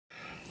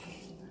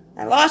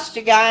I lost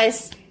you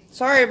guys.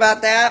 Sorry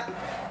about that.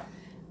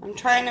 I'm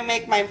trying to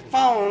make my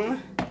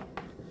phone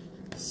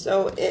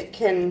so it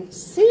can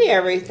see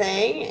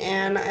everything,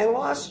 and I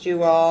lost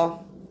you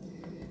all.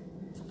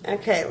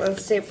 Okay,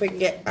 let's see if we can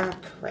get, oh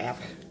crap.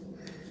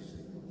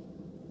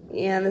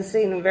 Yeah, this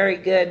ain't very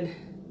good.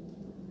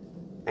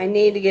 I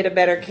need to get a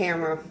better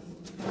camera.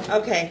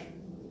 Okay,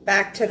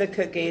 back to the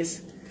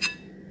cookies.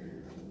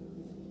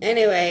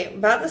 Anyway,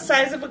 about the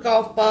size of a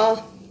golf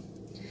ball.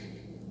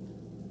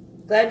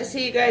 Glad to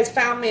see you guys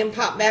found me and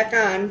popped back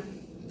on.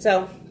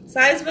 So,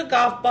 size of a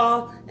golf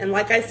ball, and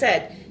like I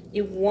said,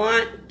 you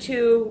want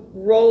to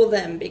roll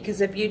them,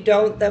 because if you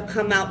don't, they'll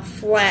come out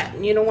flat,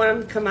 and you don't want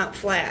them to come out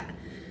flat.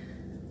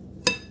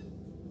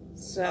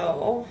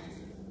 So,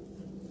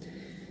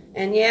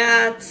 and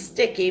yeah, it's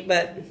sticky,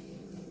 but,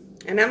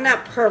 and I'm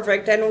not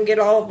perfect. I don't get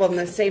all of them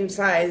the same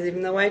size,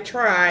 even though I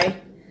try.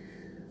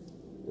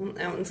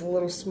 That one's a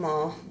little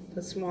small.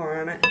 Put some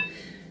more on it.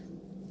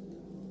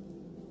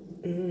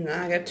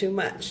 I got too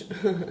much.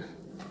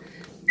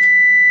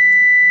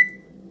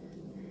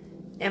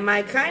 Am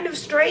I kind of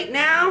straight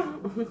now?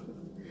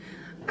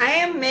 I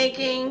am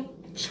making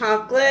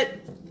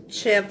chocolate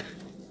chip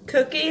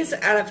cookies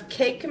out of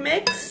cake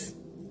mix.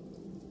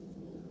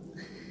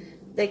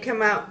 They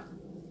come out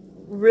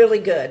really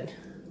good.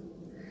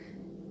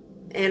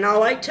 And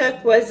all I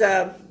took was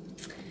a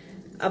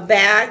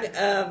bag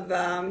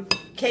of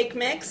cake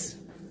mix.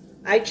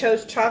 I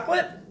chose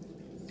chocolate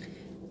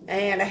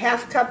and a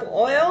 ½ cup of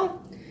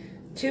oil,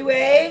 2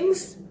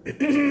 eggs,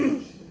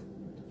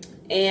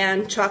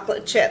 and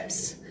chocolate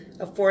chips,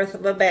 1/4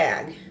 of a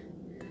bag.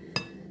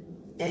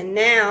 And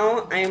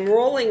now I'm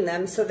rolling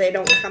them so they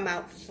don't come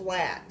out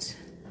flat.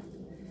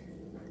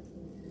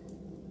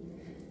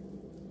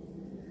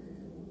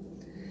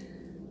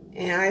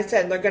 And I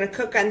said they're going to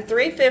cook on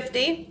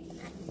 350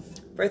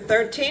 for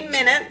 13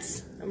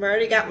 minutes. I've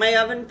already got my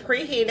oven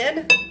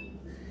preheated.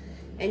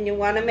 And you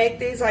want to make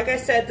these, like I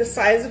said, the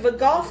size of a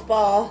golf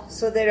ball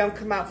so they don't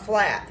come out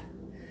flat.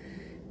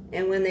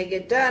 And when they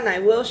get done, I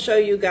will show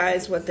you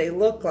guys what they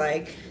look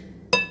like.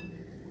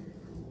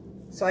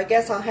 So I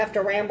guess I'll have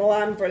to ramble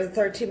on for the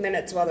 13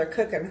 minutes while they're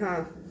cooking,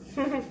 huh?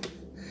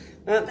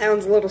 Well, that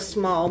one's a little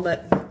small,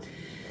 but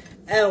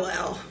oh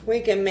well, we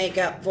can make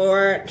up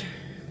for it.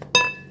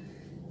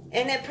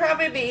 And it'd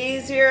probably be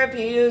easier if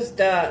you used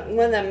one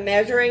of the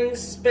measuring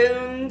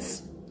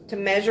spoons to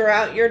measure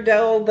out your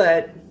dough,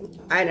 but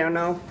I don't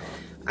know.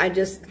 I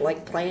just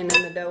like playing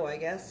in the dough, I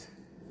guess.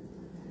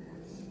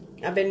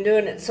 I've been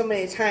doing it so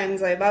many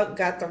times, I about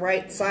got the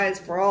right size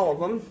for all of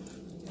them.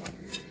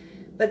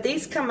 But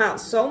these come out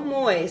so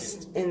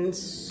moist and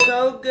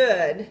so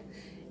good.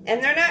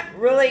 And they're not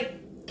really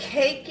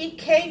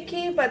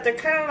cakey, but they're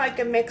kind of like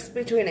a mix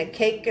between a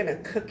cake and a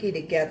cookie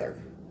together.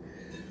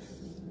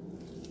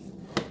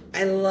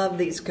 I love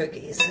these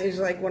cookies. These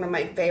are like one of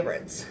my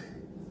favorites.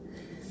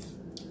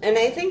 And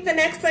I think the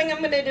next thing I'm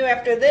going to do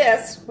after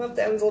this, whoop,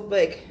 that one's a little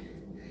big.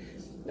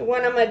 The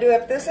one I'm going to do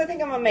after this, I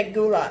think I'm going to make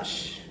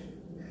goulash.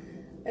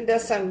 It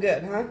does sound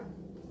good, huh?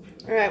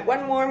 Alright,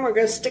 one more and we're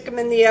going to stick them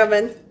in the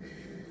oven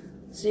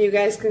so you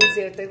guys can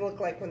see what they look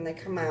like when they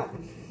come out.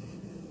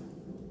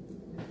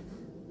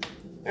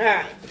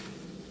 Alright.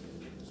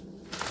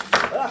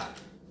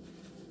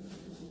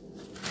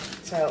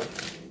 So,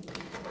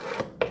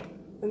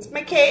 that's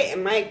my cake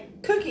and my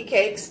cookie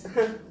cakes.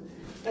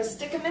 Let's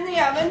stick them in the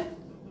oven.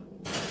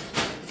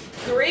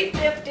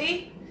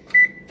 350,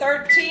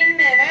 13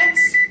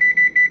 minutes.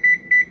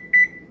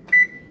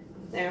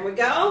 There we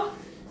go.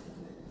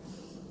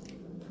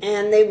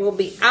 And they will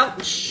be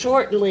out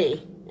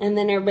shortly. And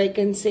then everybody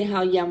can see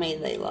how yummy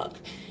they look.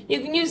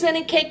 You can use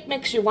any cake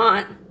mix you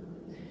want.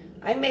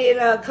 I made,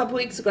 a couple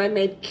weeks ago, I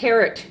made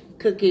carrot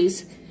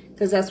cookies.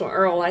 Because that's what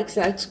Earl likes.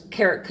 That's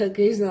carrot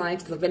cookies and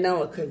likes the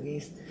vanilla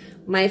cookies.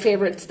 My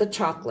favorite's the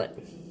chocolate.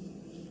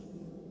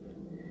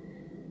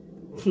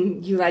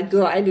 You like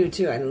goulash? I do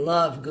too. I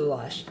love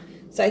goulash.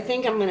 So I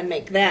think I'm going to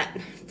make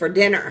that for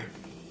dinner.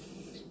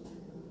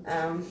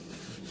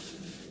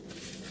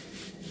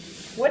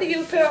 What do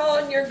you put all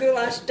in your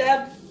goulash,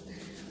 Deb?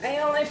 I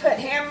only put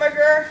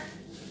hamburger,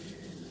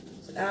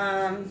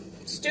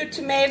 stewed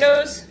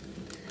tomatoes,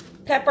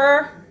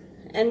 pepper,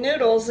 and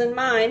noodles in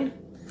mine.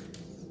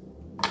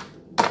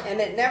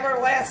 And it never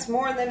lasts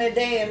more than a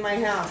day in my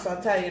house,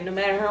 I'll tell you, no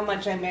matter how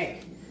much I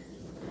make.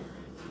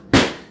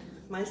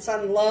 My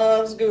son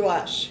loves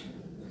goulash.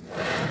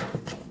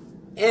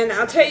 And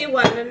I'll tell you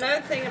what,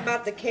 another thing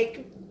about the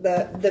cake,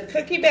 the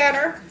cookie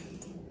batter,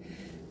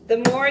 the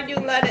more you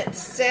let it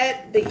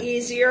set, the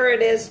easier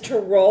it is to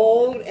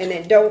roll, and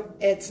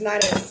it's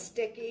not as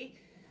sticky.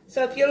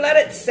 So if you let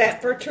it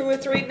set for 2 or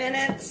 3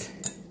 minutes,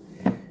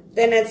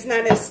 then it's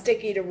not as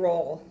sticky to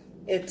roll.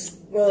 It's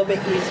a little bit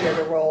easier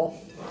to roll.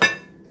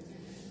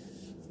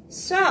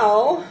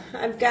 So,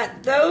 I've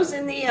got those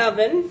in the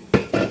oven.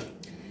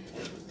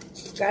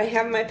 Gotta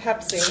have my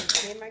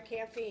Pepsi and my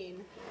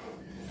caffeine.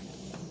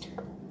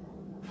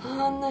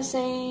 On the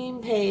same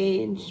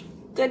page.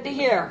 Good to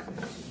hear.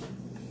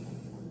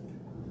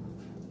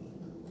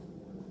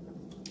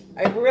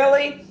 I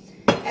really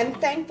and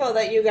thankful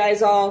that you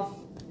guys all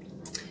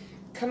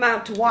come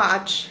out to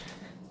watch.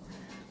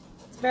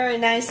 It's very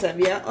nice of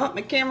you. Oh,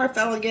 my camera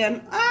fell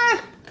again.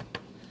 Ah!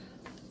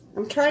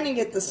 I'm trying to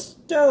get the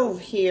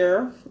stove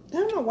here. I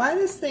don't know why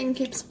this thing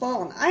keeps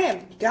falling. I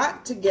have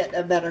got to get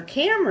a better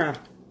camera.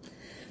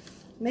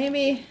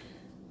 Maybe,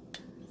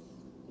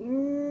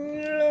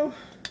 no,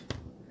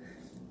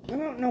 I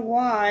don't know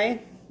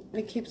why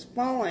it keeps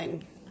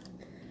falling.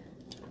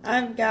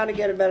 I've got to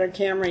get a better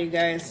camera, you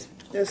guys.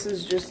 This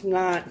is just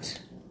not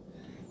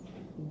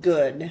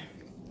good.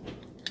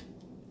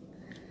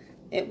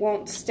 It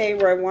won't stay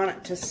where I want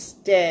it to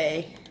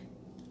stay.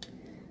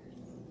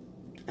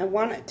 I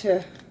want it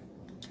to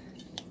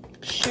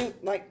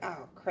shoot like,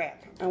 oh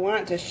crap. I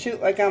want it to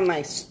shoot like on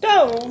my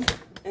stove,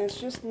 and it's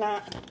just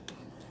not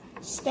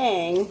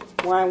staying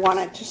where I want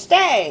it to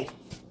stay.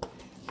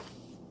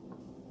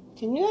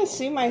 Can you guys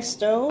see my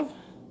stove?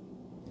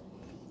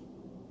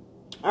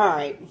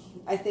 Alright,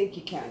 I think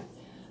you can.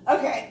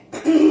 Okay,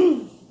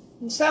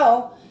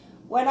 so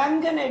what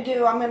I'm going to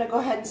do, I'm going to go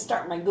ahead and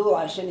start my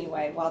goulash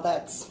anyway while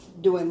that's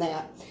doing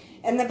that.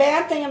 And the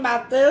bad thing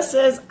about this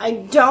is I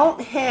don't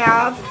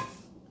have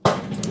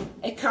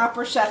a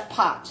Copper Chef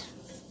pot,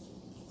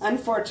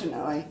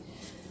 unfortunately.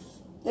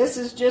 This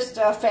is just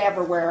a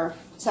Faberware,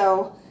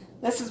 so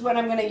this is what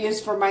I'm going to use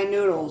for my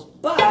noodles.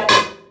 But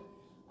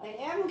I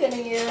am going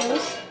to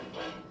use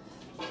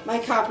my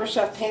Copper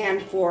Chef pan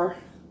for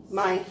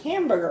my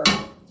hamburger.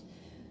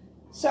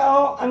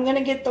 So I'm going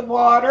to get the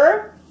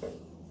water.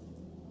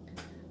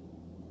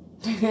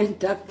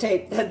 Duct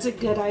tape, that's a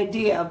good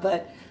idea,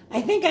 but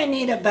I think I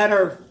need a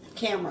better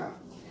camera.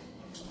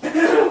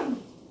 I'm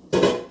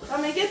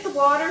going to get the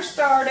water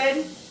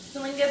started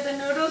so we can get the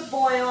noodles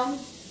boiled.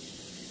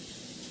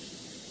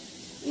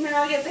 And then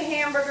I'll get the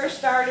hamburger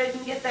started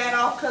and get that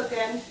all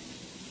cooking.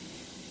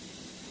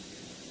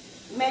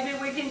 Maybe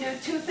we can do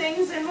two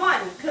things in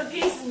one.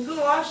 Cookies and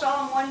goulash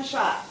all in one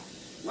shot.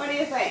 What do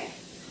you think?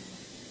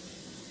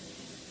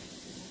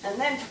 And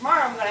then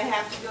tomorrow I'm going to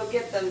have to go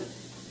get the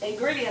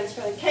ingredients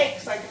for the cake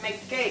so I can make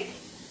the cake.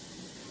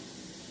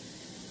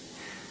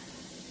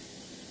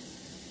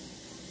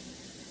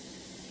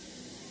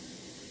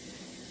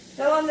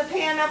 Filling the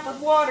pan up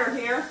with water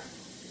here.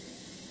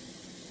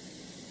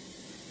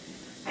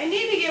 I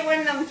need to get one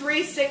of them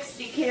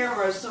 360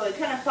 cameras so it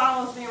kind of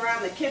follows me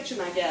around the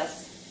kitchen, I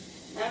guess.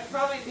 That'd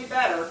probably be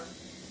better.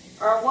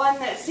 Or one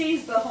that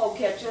sees the whole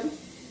kitchen.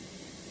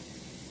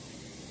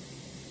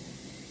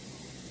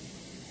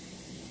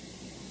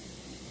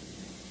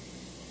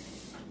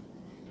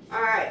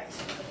 Alright,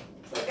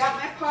 so I got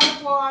my pot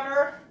of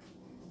water.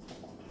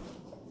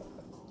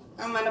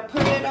 I'm going to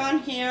put it on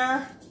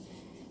here.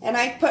 And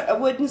I put a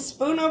wooden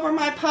spoon over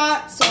my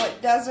pot so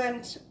it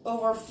doesn't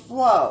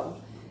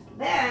overflow.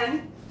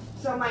 Then,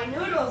 so my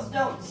noodles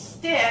don't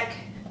stick,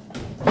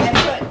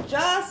 I put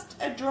just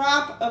a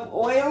drop of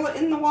oil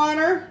in the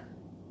water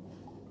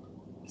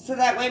so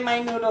that way my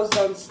noodles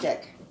don't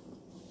stick.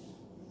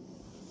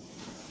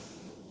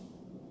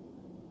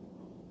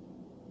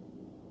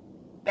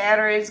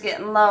 Battery's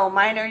getting low.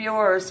 Mine or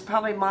yours?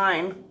 Probably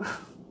mine.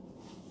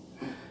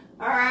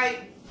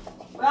 Alright.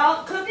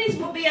 Well, cookies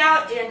will be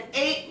out in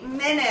 8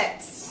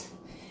 minutes.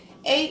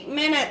 8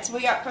 minutes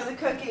we got for the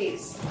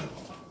cookies.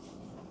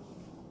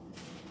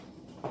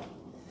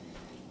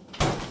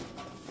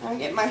 I'll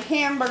get my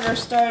hamburger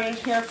started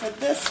here for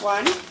this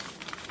one.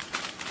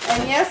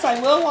 And yes, I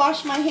will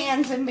wash my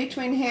hands in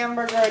between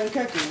hamburger and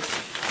cookies.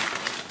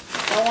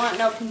 Don't want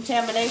no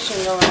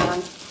contamination going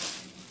on.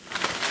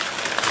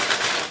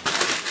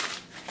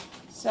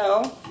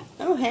 So,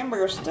 oh,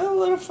 hamburger's still a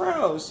little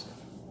froze.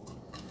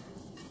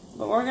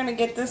 But we're going to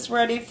get this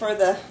ready for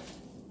the...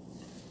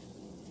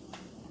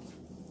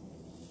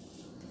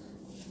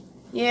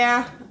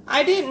 Yeah,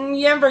 I didn't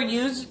ever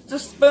use the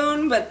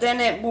spoon, but then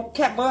it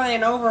kept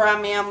boiling over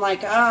on me. I'm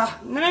like, ah.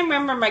 And then I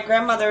remember my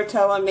grandmother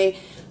telling me,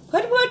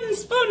 put a wooden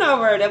spoon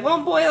over it. It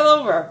won't boil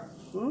over.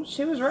 Well,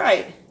 she was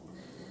right.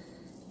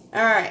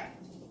 Alright.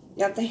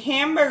 Got the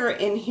hamburger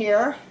in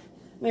here.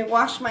 Let me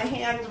wash my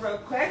hands real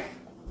quick.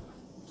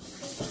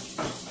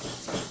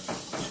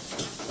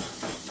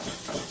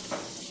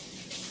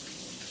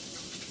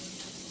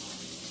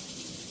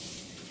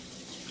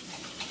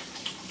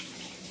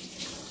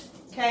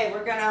 Okay,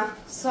 we're going to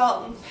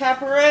salt and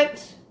pepper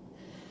it.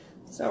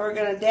 So we're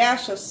going to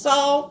dash of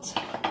salt,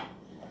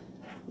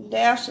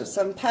 dash of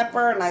some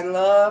pepper, and I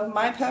love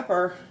my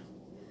pepper.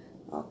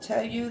 I'll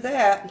tell you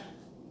that.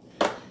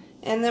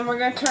 And then we're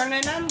going to turn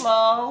it on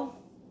low,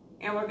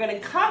 and we're going to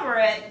cover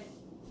it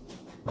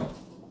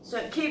so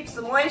it keeps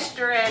the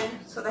moisture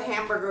in so the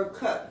hamburger will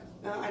cook.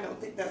 No, I don't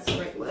think that's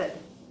the right lid.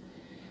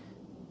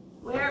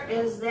 Where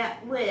is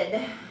that lid?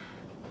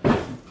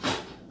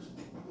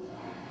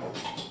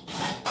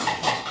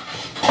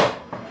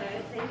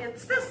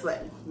 It's this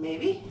lid,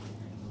 maybe.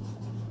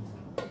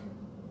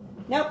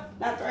 Nope,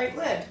 not the right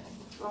lid.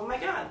 Oh my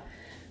god.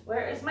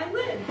 Where is my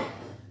lid?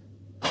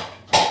 Oh,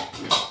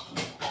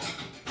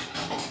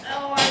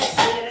 I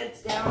see it.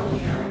 It's down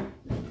here.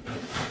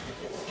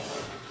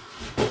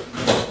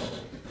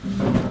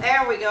 There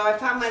There we go. I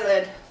found my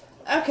lid.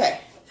 Okay.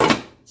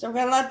 So we're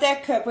going to let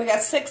that cook. We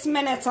got 6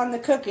 minutes on the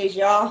cookies,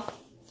 y'all.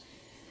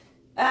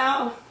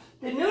 The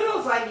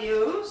noodles I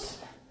use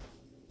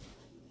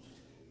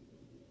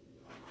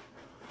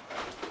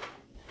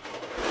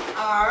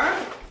are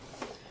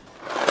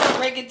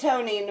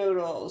rigatoni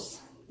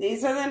noodles.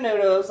 These are the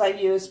noodles I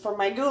use for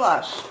my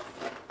goulash.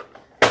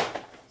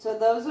 So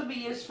those will be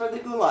used for the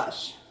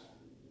goulash.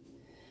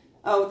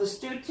 Oh, the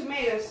stewed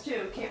tomatoes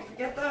too. Can't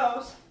forget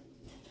those.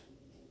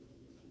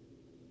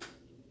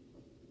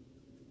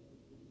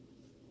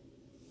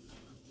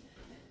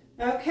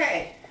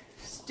 Okay,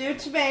 stewed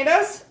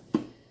tomatoes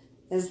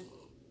is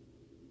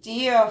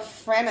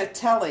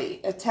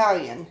Diafranatelli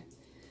Italian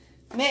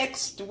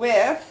mixed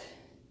with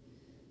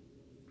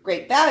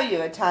Great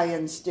Value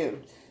Italian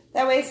stew.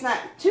 That way it's not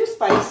too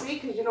spicy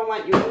because you don't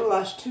want your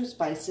goulash too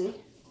spicy.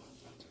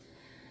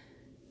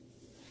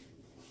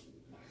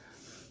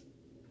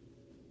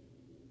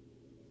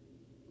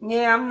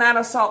 Yeah, I'm not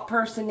a salt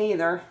person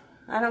either.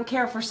 I don't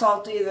care for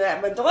salt either.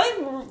 But the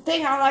only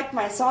thing I like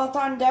my salt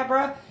on,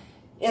 Deborah,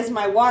 is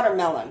my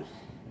watermelon.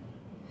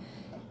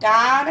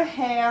 Gotta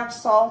have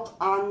salt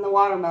on the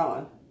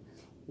watermelon.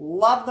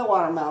 Love the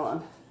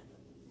watermelon.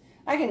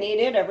 I can eat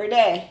it every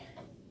day.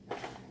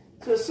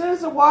 So as soon as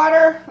the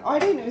water, oh, I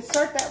didn't even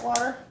start that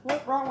water.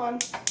 Whoop, wrong one.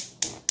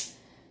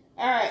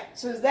 Alright,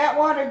 so as that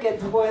water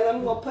gets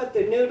boiling, we'll put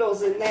the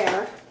noodles in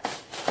there.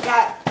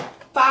 Got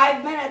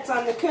 5 minutes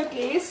on the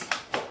cookies.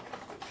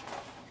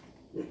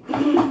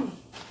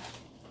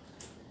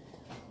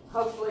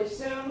 Hopefully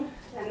soon.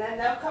 And then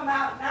they'll come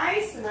out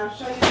nice, and I'll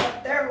show you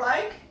what they're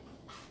like.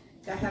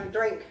 Gotta have a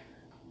drink.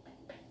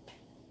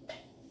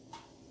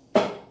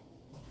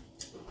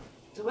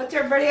 So what's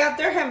everybody out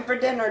there having for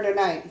dinner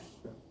tonight?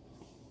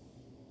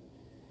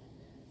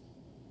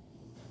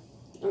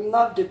 I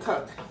love to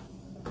cook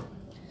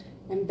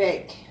and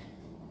bake.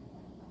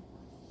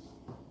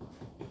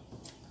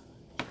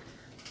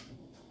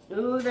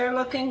 Ooh, they're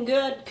looking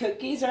good.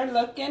 Cookies are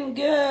looking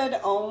good.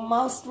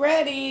 Almost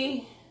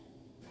ready.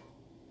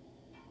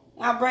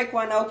 I'll break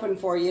one open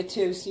for you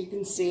too so you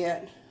can see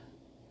it.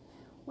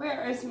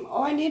 Where is,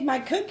 oh, I need my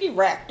cookie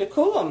rack to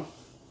cool them.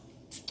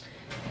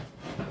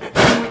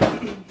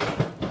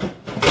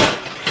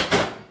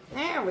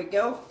 There we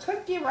go.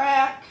 Cookie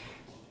rack.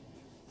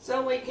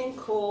 So we can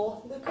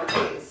cool the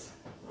cookies.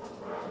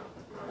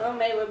 Oh,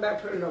 maybe we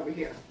better put it over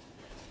here.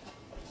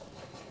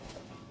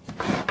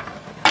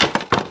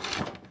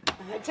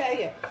 I tell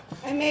you,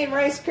 I made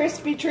Rice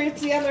Krispie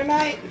treats the other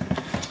night.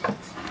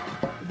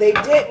 They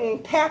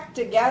didn't pack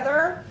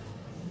together,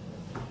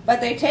 but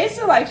they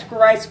tasted like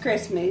Rice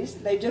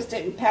Krispies. They just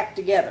didn't pack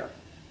together.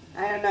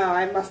 I don't know.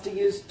 I must have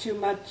used too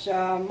much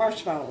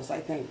marshmallows, I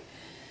think.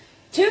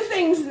 2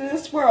 things in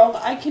this world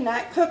I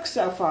cannot cook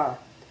so far,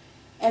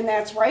 and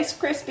that's Rice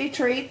Krispie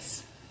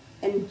treats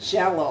and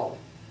Jell-O.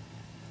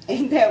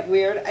 Ain't that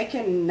weird? I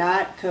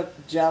cannot cook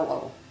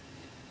Jell-O.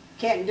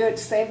 Can't do it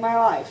to save my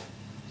life.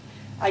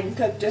 I can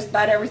cook just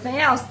about everything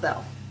else,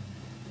 though.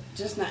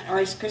 Just not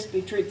Rice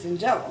Krispie treats and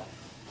Jell-O.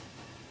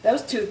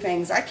 Those 2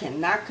 things I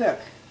cannot cook.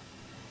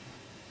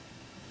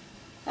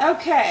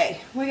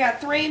 Okay, we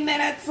got 3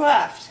 minutes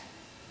left.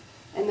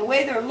 And the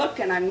way they're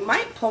looking, I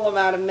might pull them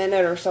out a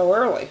minute or so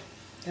early,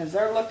 because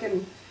they're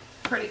looking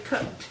pretty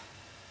cooked.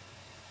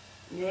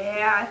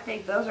 Yeah, I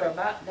think those are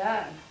about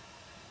done.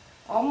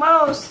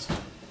 Almost.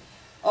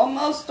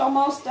 Almost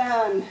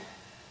done.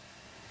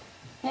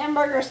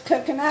 Hamburger's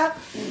cooking up.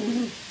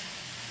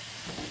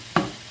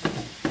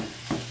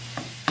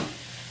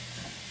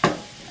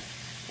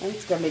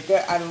 It's going to be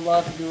good. I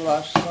love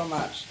goulash so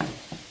much.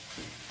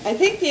 I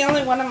think the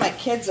only one of my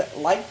kids that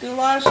like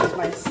goulash is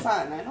my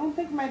son. I don't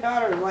think my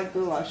daughter likes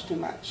goulash too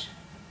much.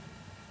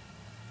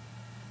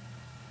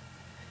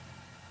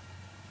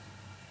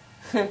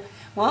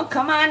 Well,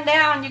 come on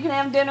down. You can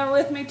have dinner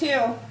with me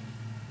too.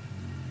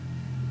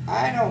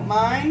 I don't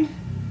mind.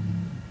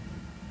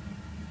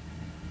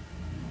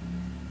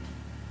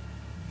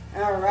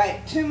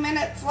 Alright, 2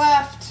 minutes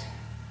left.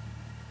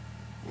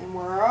 And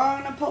we're all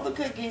going to pull the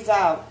cookies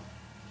out.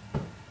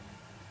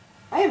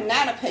 I am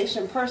not a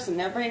patient person.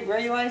 Everybody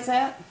realize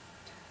that?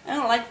 I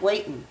don't like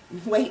waiting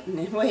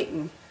and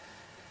waiting.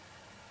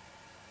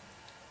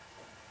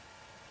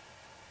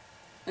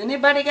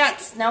 Anybody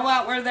got snow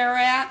out where they're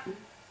at?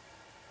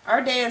 Our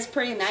day is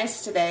pretty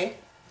nice today.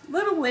 A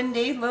little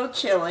windy, a little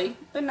chilly,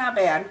 but not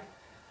bad.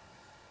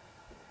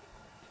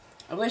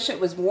 I wish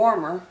it was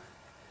warmer.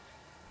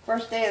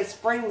 First day of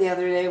spring the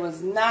other day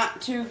was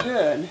not too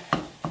good.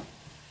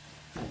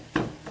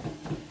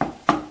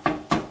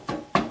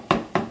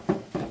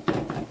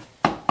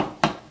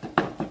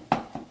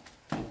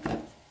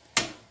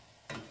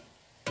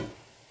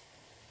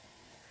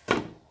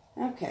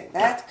 Okay,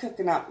 that's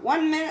cooking up.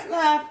 1 minute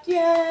left.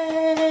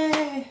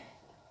 Yay!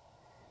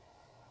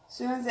 As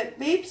soon as it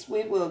beeps,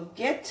 we will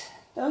get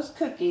those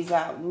cookies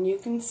out and you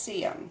can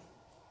see them.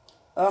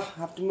 Oh, I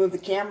have to move the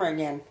camera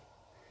again.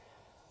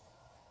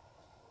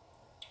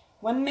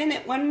 1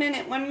 minute, 1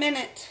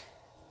 minute.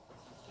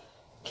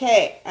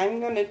 Okay, I'm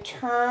going to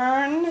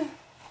turn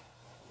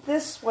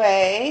this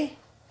way.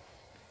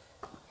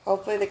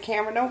 Hopefully the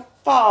camera don't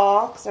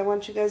fall, because I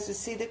want you guys to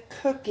see the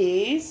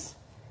cookies.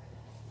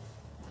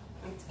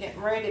 It's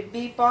getting ready to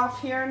beep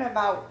off here in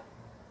about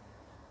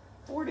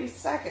 40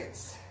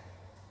 seconds.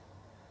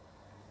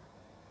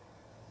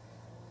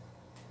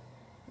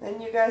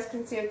 Then you guys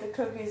can see what the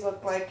cookies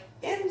look like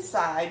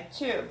inside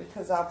too,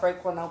 because I'll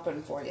break one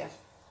open for you.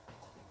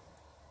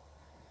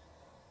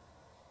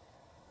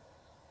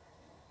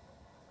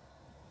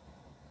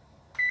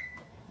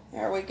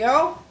 There we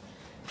go.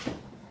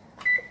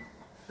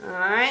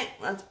 Alright,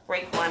 let's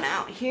break one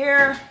out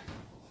here.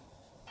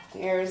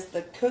 Here's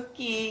the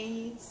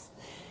cookies.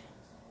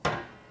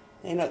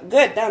 They look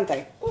good, don't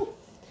they? Ooh,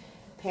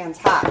 pan's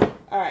hot.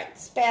 Alright,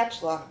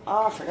 spatula.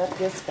 Oh, I forgot to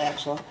get a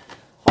spatula.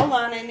 Hold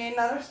on, I need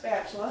another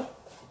spatula.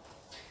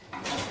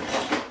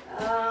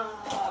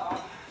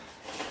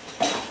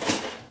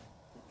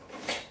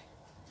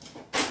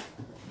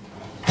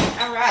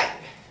 Alright,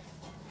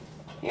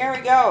 here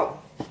we go.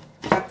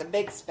 Got the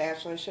big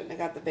spatula. I shouldn't have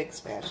got the big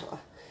spatula.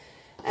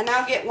 And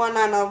I'll get one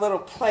on a little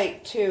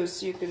plate too,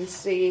 so you can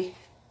see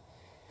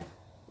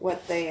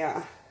what they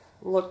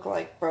look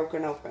like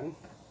broken open.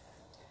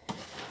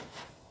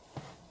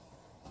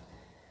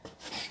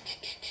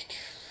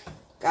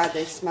 God,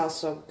 they smell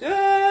so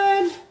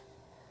good.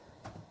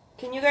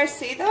 Can you guys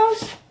see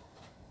those?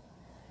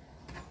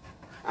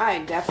 I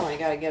definitely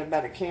got to get a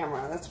better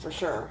camera, that's for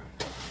sure.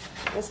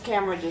 This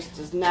camera just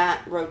does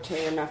not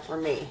rotate enough for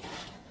me.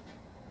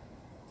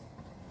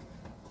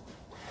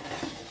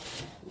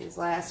 These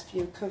last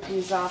few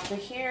cookies off of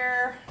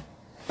here.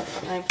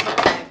 I put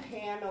my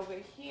pan over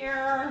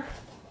here.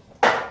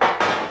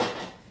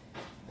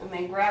 I'm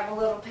going to grab a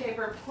little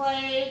paper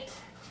plate.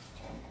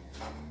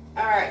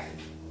 Alright.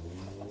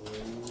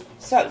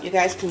 So, you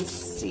guys can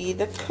see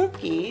the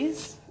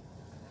cookies.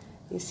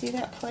 You see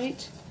that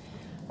plate?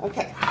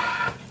 Okay.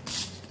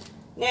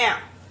 Now.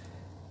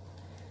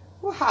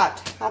 Ooh, hot.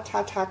 Hot,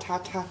 hot, hot,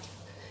 hot, hot.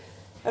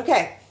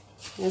 Okay.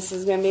 This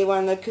is going to be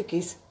one of the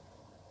cookies.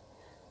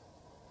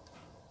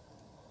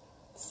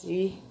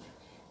 See?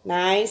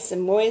 Nice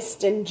and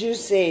moist and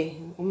juicy.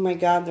 Oh my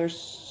God, they're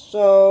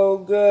so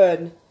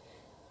good.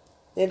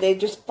 They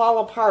just fall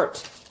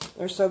apart.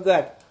 They're so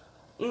good.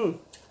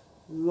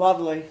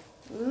 Lovely.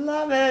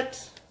 Love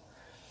it.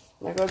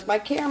 There goes my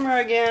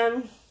camera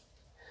again.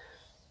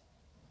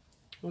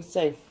 Let's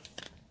see.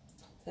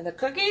 And the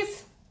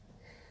cookies?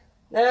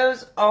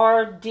 Those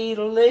are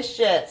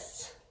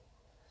delicious.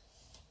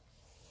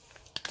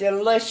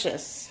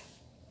 Delicious.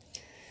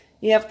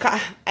 You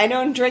have I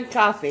don't drink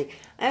coffee.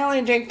 I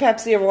only drink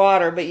Pepsi or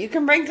water, but you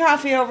can bring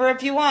coffee over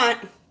if you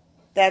want.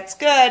 That's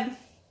good.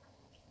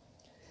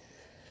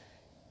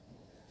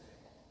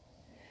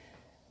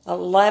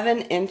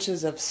 11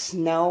 inches of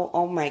snow.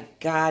 Oh my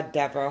God,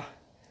 Deborah.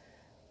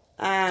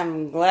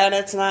 I'm glad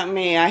it's not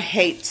me. I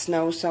hate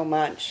snow so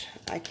much.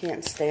 I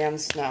can't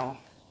stand snow.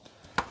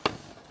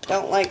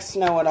 Don't like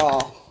snow at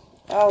all.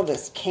 Oh,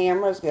 this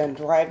camera's going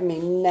to drive me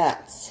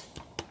nuts.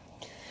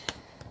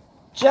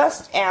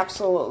 Just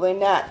absolutely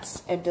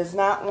nuts. It does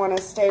not want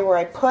to stay where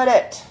I put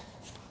it.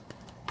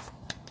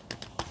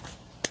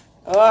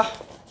 Ugh.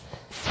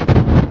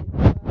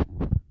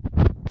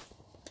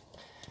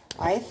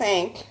 I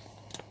think,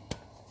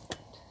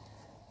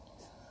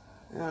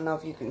 I don't know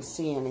if you can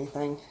see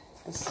anything.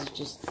 This is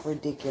just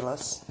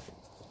ridiculous.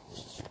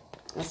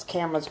 This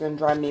camera's going to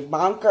drive me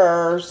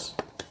bonkers.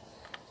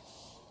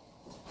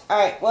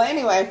 Alright, well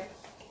anyway,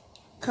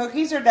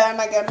 cookies are done.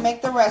 I got to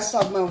make the rest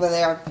of them over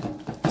there.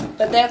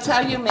 But that's how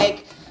you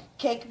make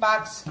cake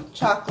box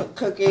chocolate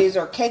cookies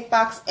or cake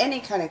box any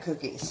kind of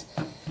cookies.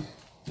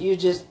 You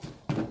just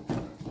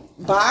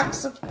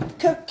box of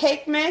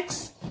cake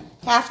mix,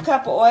 half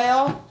cup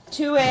oil,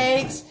 2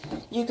 eggs.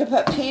 You could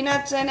put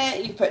peanuts in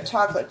it. You could put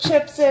chocolate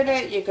chips in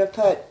it. You could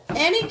put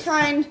any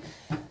kind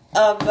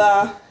of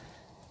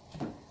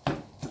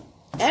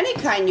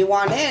you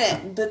want in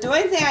it. But the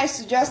only thing I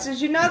suggest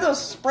is, you know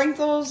those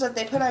sprinkles that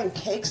they put on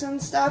cakes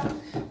and stuff?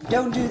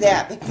 Don't do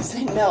that, because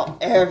they melt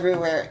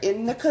everywhere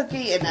in the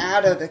cookie and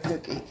out of the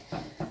cookie.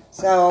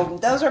 So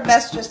those are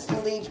best just to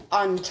leave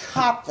on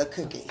top the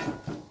cookie.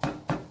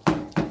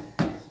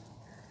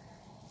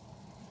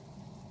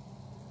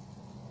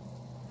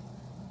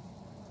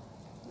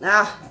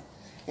 Now,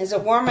 is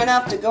it warm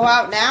enough to go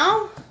out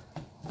now?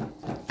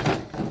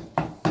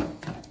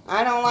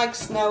 I don't like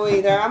snow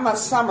either. I'm a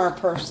summer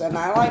person.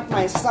 I like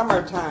my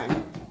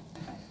summertime.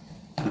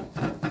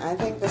 I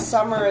think the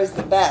summer is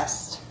the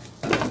best.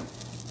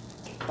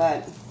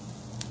 But,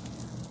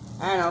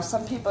 I don't know,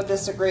 some people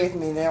disagree with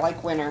me. They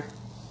like winter.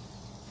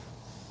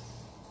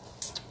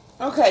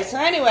 Okay, so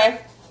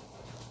anyway,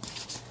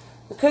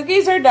 the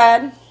cookies are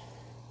done.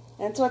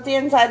 That's what the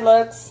inside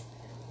looks.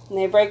 And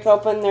they break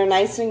open, they're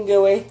nice and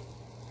gooey.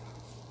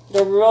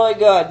 They're really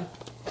good.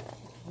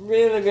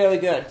 Really, really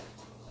good.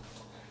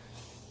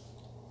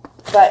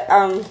 But,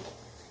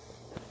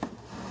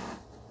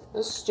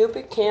 this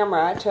stupid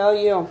camera, I tell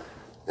you,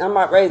 I'm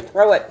not ready to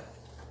throw it.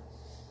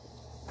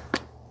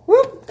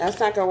 Whoop, that's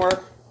not going to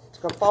work. It's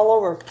going to fall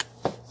over.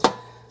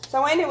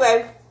 So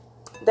anyway,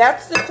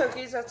 that's the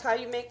cookies. That's how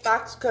you make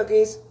box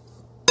cookies.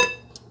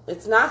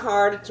 It's not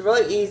hard. It's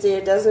really easy.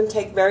 It doesn't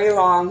take very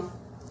long.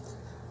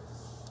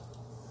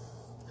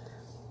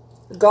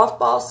 Golf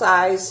ball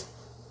size,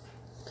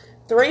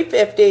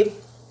 350,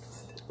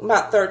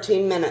 about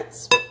 13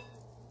 minutes.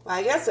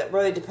 I guess it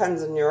really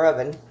depends on your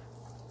oven.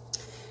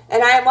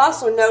 And I have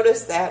also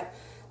noticed that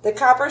the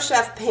Copper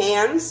Chef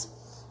pans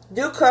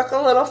do cook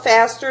a little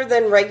faster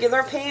than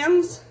regular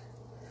pans.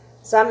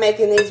 So I'm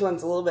making these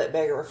ones a little bit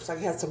bigger, so I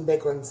have some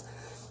big ones.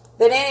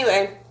 But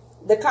anyway,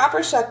 the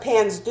Copper Chef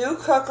pans do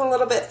cook a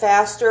little bit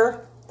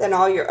faster than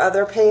all your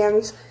other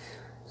pans.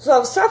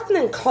 So if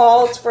something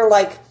calls for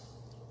like,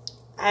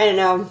 I don't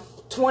know,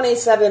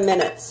 27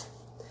 minutes.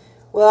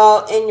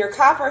 Well, in your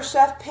Copper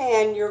Chef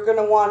pan, you're going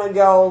to want to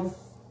go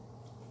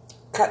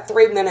cut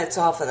 3 minutes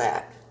off of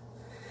that.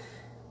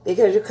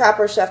 Because your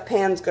Copper Chef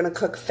pan is going to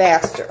cook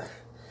faster.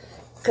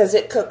 Because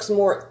it cooks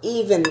more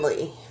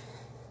evenly.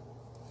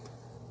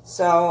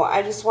 So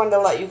I just wanted to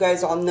let you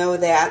guys all know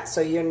that, so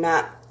you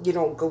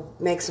don't go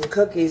make some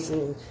cookies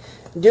and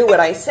do what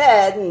I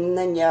said and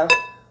then you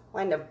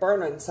wind up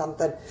burning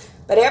something.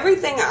 But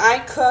everything I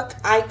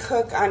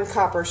cook on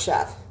Copper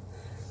Chef.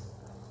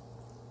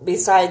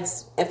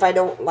 Besides, if I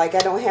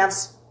don't have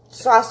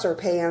saucer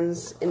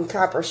pans in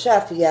Copper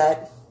Chef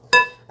yet.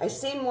 I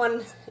seen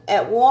one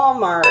at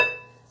Walmart.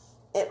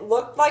 It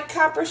looked like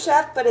Copper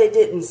Chef, but it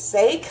didn't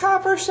say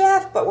Copper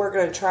Chef, but we're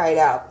going to try it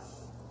out.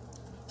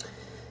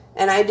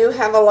 And I do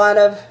have a lot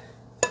of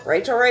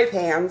Rachel Ray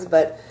pans,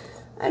 but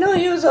I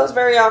don't use those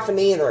very often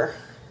either.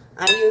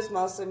 I use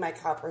mostly my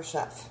Copper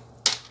Chef.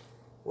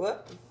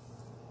 Whoop.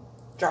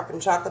 Dropping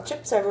chocolate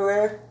chips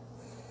everywhere.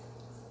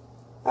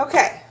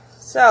 Okay,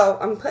 so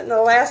I'm putting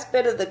the last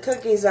bit of the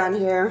cookies on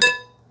here.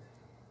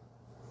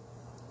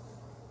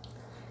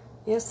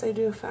 Yes, I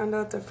do. Found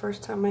out the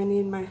first time I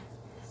need my...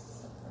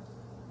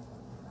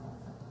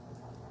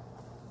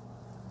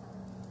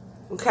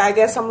 Okay, I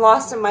guess I'm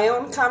lost in my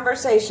own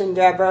conversation,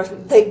 Deborah.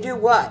 They do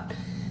what?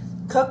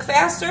 Cook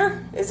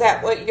faster? Is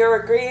that what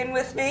you're agreeing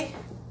with me?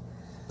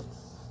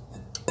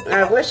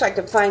 I wish I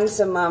could find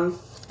some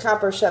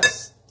Copper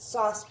Chef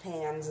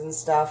saucepans and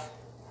stuff.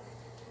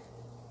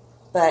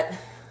 But,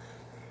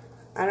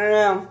 I don't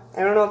know.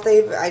 I don't know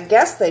if I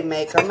guess they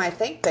make them. I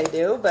think they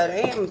do, but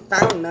I haven't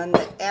found none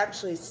that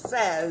actually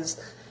says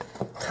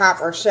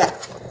Copper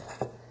Chef.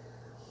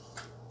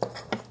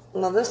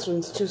 Well, this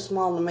one's too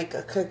small to make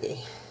a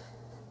cookie.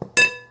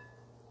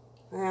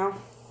 Well,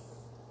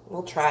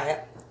 we'll try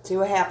it. See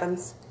what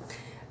happens.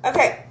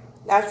 Okay,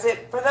 that's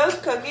it for those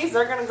cookies.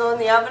 They're going to go in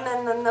the oven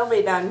and then they'll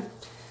be done.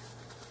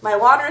 My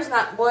water's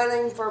not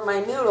boiling for my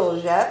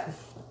noodles yet.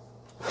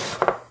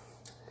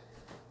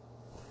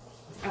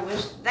 I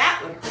wish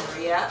that would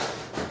hurry up.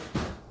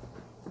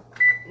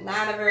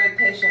 Not a very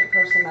patient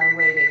person on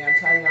waiting, I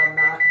tell you I'm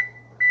not.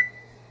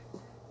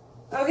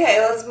 Okay,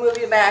 let's move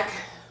you back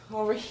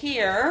over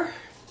here.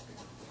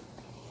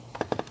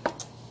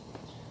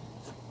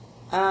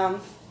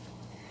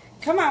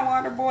 Come on,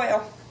 water,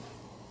 boil.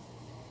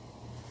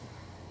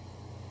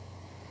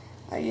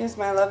 I use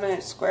my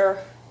 11-inch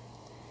square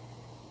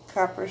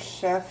Copper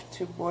Chef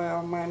to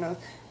boil my noodles.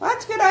 Well,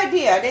 that's a good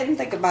idea. I didn't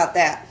think about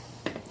that.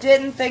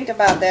 Didn't think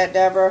about that,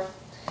 Deborah.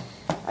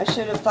 I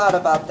should have thought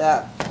about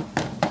that.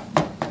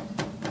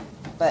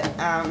 But,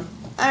 I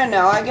don't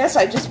know. I guess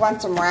I just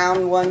want some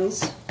round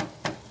ones.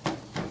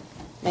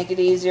 Make it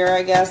easier,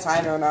 I guess.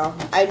 I don't know.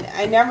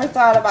 I never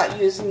thought about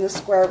using the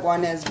square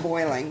one as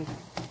boiling.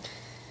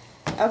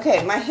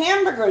 Okay, my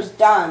hamburger's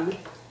done.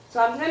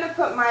 So I'm going to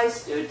put my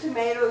stewed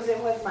tomatoes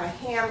in with my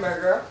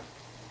hamburger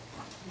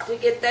to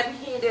get them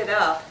heated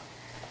up.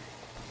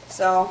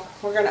 So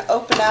we're going to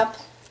open up.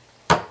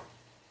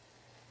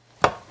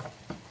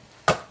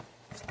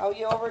 Oh,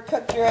 you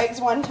overcooked your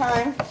eggs one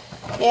time?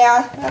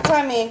 Yeah, that's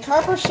what I mean.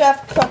 Copper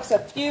Chef cooks a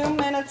few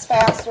minutes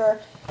faster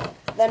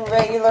than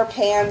regular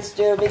pans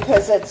do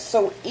because it's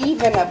so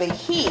even of a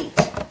heat,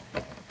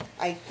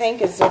 I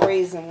think is the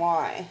reason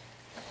why.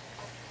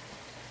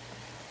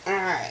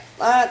 Alright,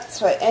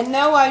 that's right. And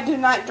no, I do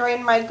not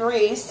drain my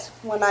grease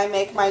when I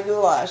make my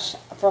goulash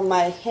from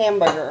my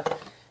hamburger.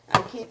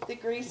 I keep the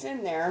grease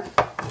in there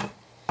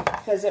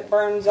because it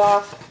burns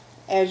off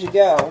as you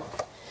go.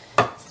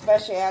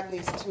 Especially add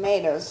these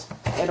tomatoes.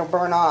 It'll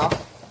burn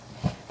off.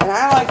 And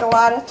I like a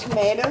lot of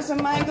tomatoes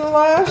in my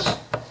goulash.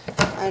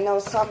 I know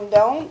some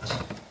don't.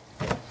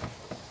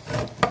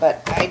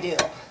 But I do.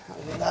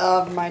 I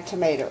love my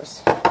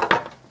tomatoes.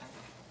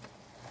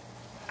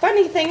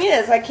 Funny thing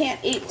is, I can't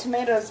eat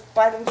tomatoes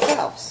by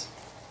themselves.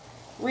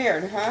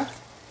 Weird, huh?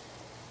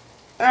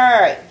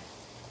 Alright.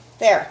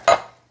 There.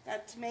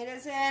 Got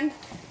tomatoes in.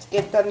 Let's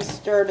get them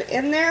stirred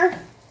in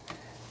there.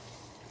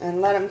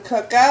 And let them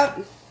cook up.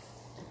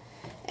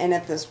 And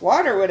if this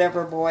water would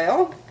ever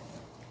boil,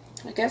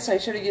 I guess I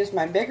should have used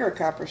my bigger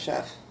Copper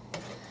Chef.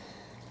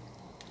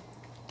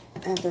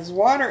 And if this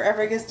water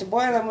ever gets to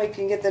boiling, we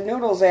can get the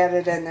noodles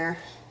added in there.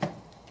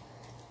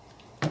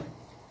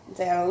 Let's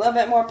add a little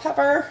bit more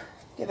pepper.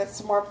 Give it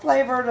some more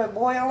flavor to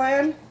boil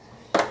in.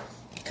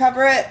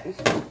 Cover it.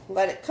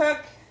 Let it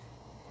cook.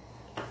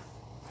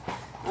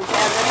 Let's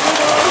add the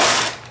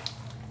noodles.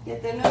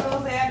 Get the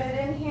noodles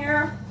added in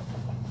here.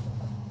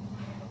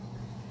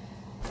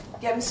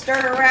 Get them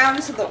stirred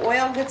around so the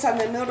oil gets on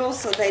the noodles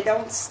so they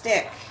don't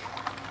stick.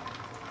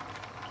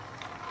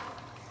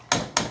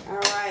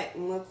 Alright,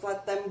 and let's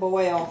let them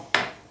boil.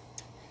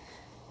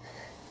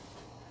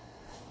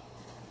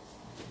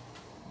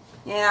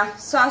 Yeah,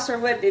 saucer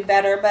would be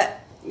better,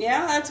 but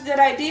yeah, that's a good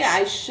idea.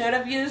 I should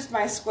have used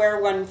my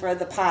square one for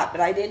the pot,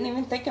 but I didn't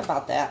even think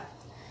about that.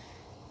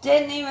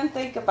 Didn't even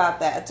think about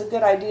that. It's a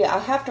good idea.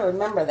 I'll have to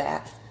remember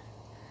that.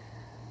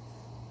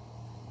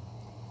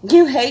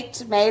 You hate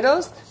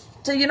tomatoes?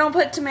 So you don't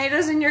put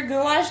tomatoes in your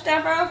goulash,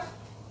 Deborah?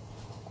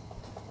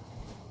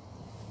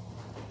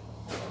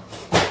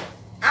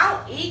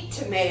 I'll eat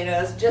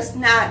tomatoes, just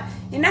not...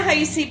 You know how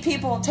you see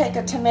people take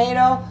a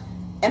tomato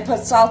and put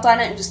salt on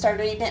it and just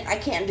start eating it? I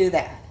can't do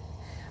that.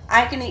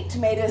 I can eat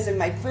tomatoes in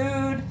my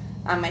food,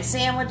 on my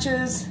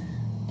sandwiches,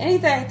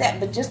 anything like that,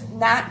 but just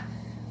not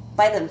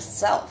by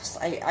themselves.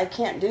 I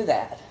can't do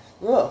that.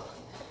 Ugh,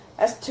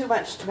 that's too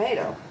much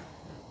tomato.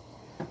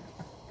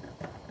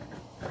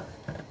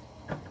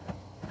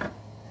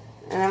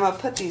 And I'm going to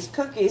put these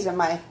cookies in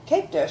my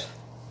cake dish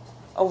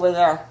over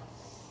there.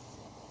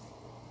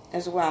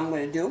 Is what I'm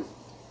going to do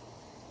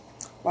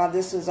while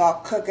this is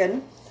all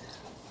cooking.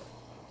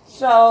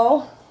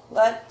 So,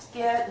 let's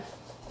get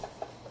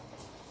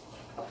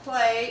a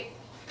plate.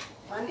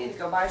 I need to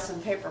go buy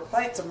some paper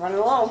plates. I'm running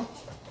low.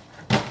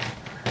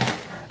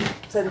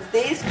 Since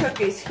these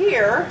cookies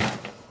here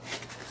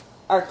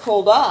are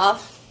cooled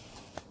off,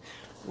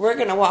 we're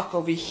going to walk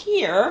over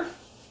here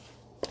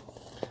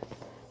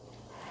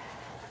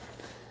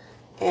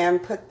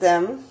and put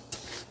them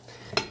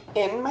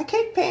in my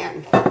cake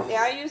pan.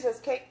 Yeah, I use this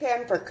cake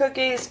pan for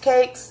cookies,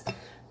 cakes,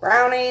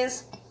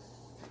 brownies,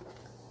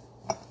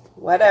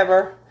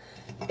 whatever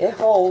it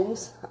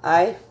holds.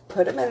 I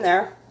put them in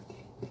there.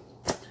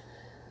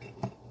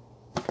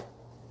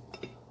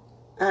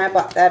 And I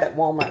bought that at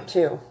Walmart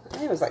too. I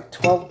think it was like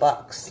 12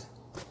 bucks.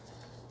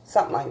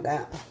 Something like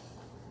that.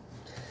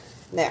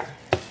 There.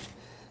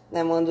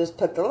 Then we'll just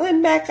put the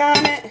lid back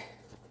on it.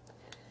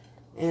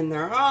 And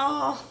they're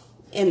all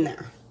in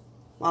there.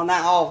 Well,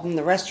 not all of them.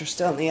 The rest are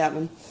still in the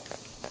oven.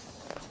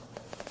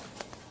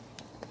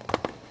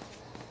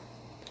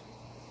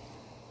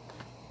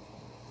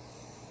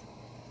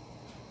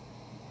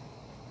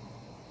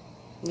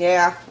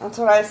 Yeah, that's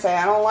what I say.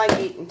 I don't like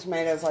eating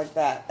tomatoes like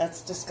that.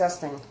 That's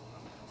disgusting.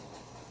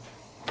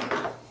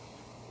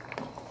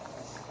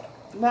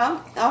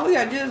 Well, all we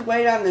gotta do is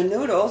wait on the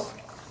noodles.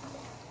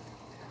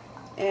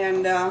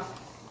 And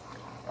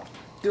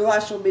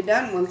goulash will be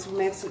done once we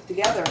mix it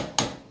together.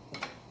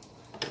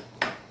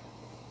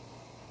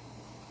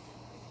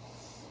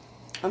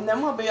 And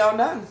then we'll be all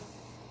done.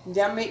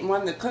 Yeah, I'm eating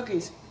one of the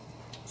cookies.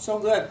 So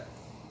good.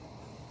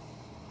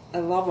 I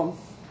love them.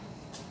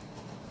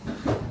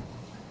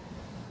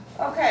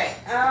 Okay,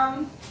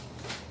 I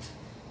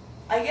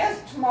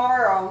guess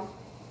tomorrow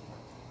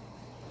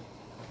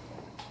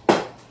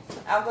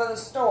I'll go to the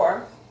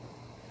store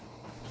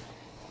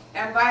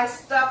and buy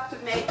stuff to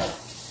make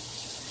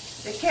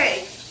the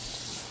cake.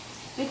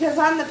 Because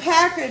on the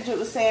package it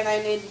was saying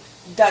I need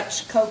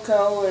Dutch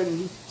cocoa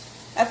and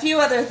a few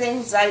other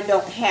things I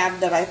don't have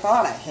that I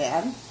thought I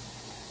had.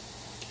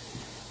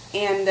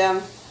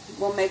 And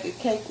we'll make a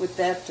cake with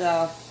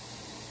that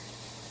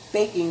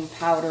baking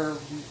powder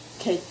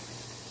cake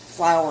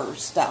flour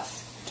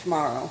stuff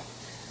tomorrow.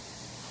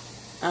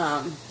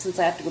 Since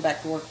I have to go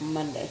back to work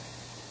Monday.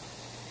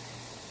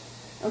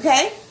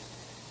 Okay?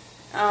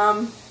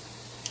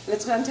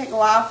 It's going to take a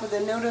while for the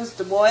noodles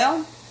to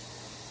boil.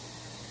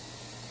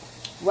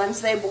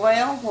 Once they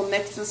boil, we'll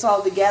mix this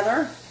all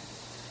together.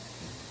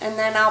 And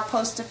then I'll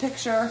post a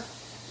picture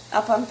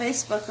up on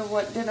Facebook of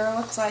what dinner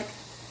looks like.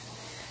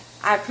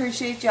 I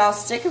appreciate y'all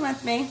sticking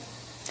with me.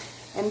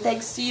 And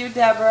thanks to you,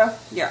 Deborah.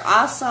 You're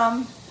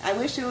awesome. I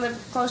wish you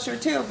lived closer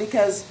too,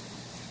 because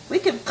we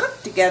could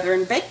cook together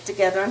and bake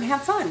together and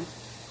have fun.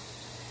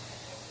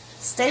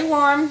 Stay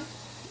warm,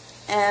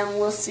 and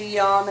we'll see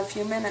y'all in a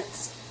few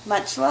minutes.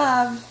 Much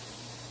love.